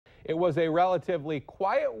It was a relatively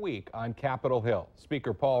quiet week on Capitol Hill.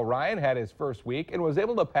 Speaker Paul Ryan had his first week and was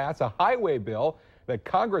able to pass a highway bill that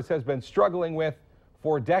Congress has been struggling with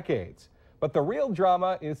for decades. But the real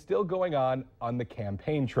drama is still going on the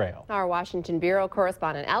campaign trail. Our Washington Bureau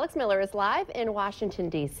correspondent Alex Miller is live in Washington,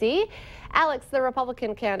 D.C. Alex, the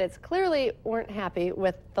Republican candidates clearly weren't happy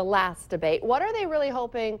with the last debate. What are they really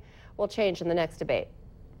hoping will change in the next debate?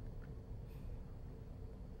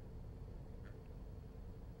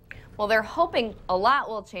 Well, they're hoping a lot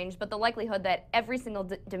will change, but the likelihood that every single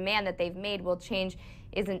demand that they've made will change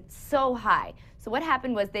isn't so high. So what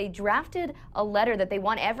happened was they drafted a letter that they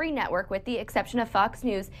want every network, with the exception of Fox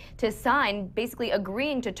News, to sign, basically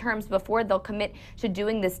agreeing to terms before they'll commit to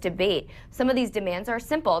doing this debate. Some of these demands are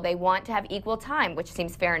simple. They want to have equal time, which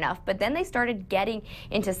seems fair enough, but then they started getting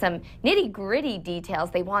into some nitty-gritty details.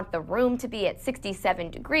 They want the room to be at 67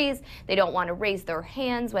 degrees. They don't want to raise their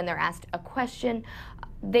hands when they're asked a question.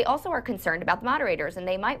 They also are concerned about the moderators, and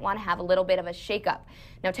they might want to have a little bit of a shakeup.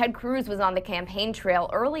 Now, Ted Cruz was on the campaign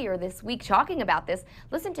trail earlier this week talking about this.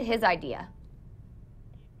 Listen to his idea.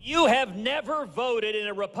 You have never voted in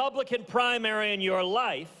a Republican primary in your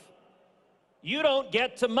life. You don't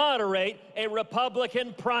get to moderate a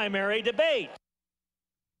Republican primary debate.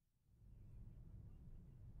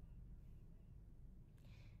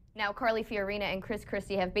 Now, Carly Fiorina and Chris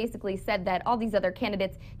Christie have basically said that all these other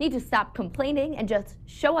candidates need to stop complaining and just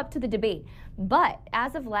show up to the debate. But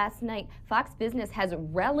as of last night, Fox Business has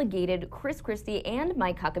relegated Chris Christie and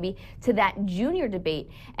Mike Huckabee to that junior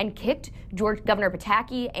debate and kicked Governor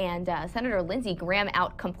Pataki and Senator Lindsey Graham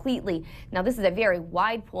out completely. Now, this is a very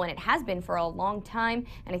wide pool, and it has been for a long time.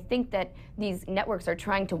 And I think that these networks are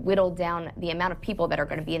trying to whittle down the amount of people that are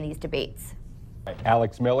going to be in these debates.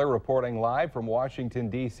 Alex Miller reporting live from Washington,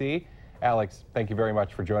 D.C. Alex, thank you very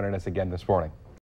much for joining us again this morning.